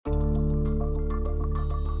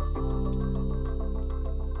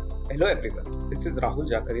Hello everyone, this is Rahul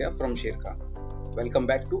Jakaria from Sharekhan. Welcome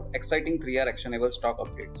back to exciting 3R actionable stock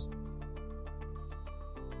updates.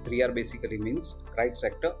 3R basically means right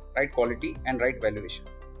sector, right quality and right valuation.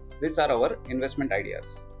 These are our investment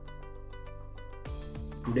ideas.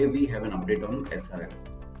 Today we have an update on SRF.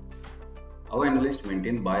 Our analyst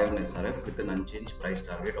maintained buy on SRF with an unchanged price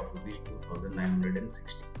target of Rs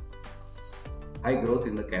 2,960. High growth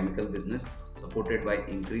in the chemical business, supported by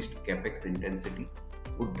increased capex intensity,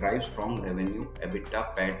 would drive strong revenue,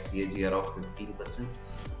 EBITDA, PAT CAGR of 15%,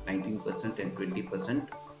 19% and 20%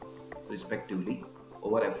 respectively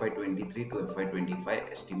over FY23 to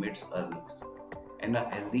FY25 estimates earnings, and a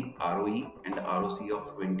healthy ROE and ROC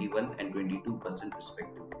of 21 and 22%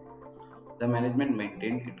 respectively. The management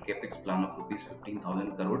maintained its capex plan of Rs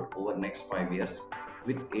 15,000 crore over next 5 years,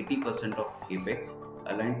 with 80% of capex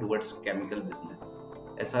aligned towards chemical business.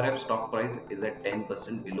 SRF stock price is at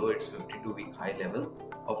 10% below its 52-week high level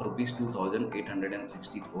of Rs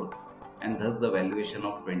 2,864, and thus the valuation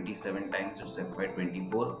of 27 times its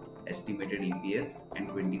FY24 estimated EPS and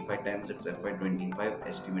 25 times its FY25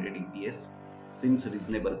 estimated EPS seems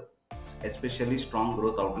reasonable, especially strong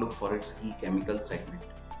growth outlook for its key chemical segment.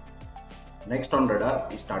 Next on radar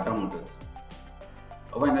is Tata Motors.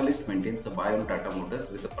 Our analyst maintains a buy on Tata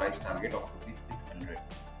Motors with a price target of Rs 600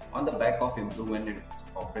 on the back of improvement in its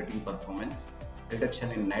operating performance,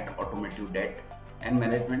 reduction in net automotive debt, and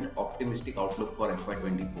management optimistic outlook for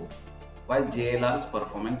FY24. While JLR's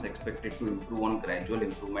performance expected to improve on gradual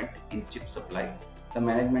improvement in chip supply, the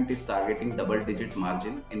management is targeting double-digit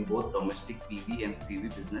margin in both domestic PV and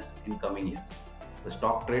CV business in coming years. The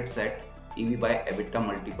stock trades at EV by EBITDA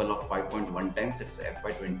multiple of 5.1 times its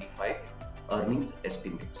FY25 earnings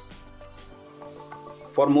estimates.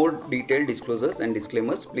 For more detailed disclosures and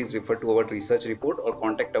disclaimers, please refer to our research report or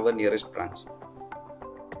contact our nearest branch.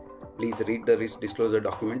 Please read the risk disclosure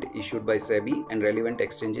document issued by SEBI and relevant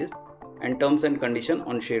exchanges and terms and conditions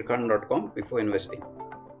on sharekhan.com before investing.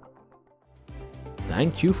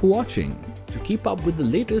 Thank you for watching. To keep up with the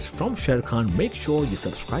latest from Sharekhan, make sure you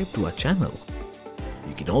subscribe to our channel.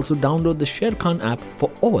 You can also download the Sharekhan app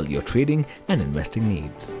for all your trading and investing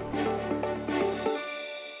needs.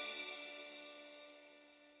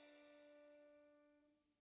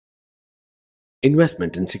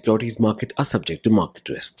 Investment in securities market are subject to market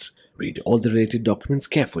risks. Read all the related documents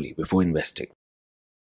carefully before investing.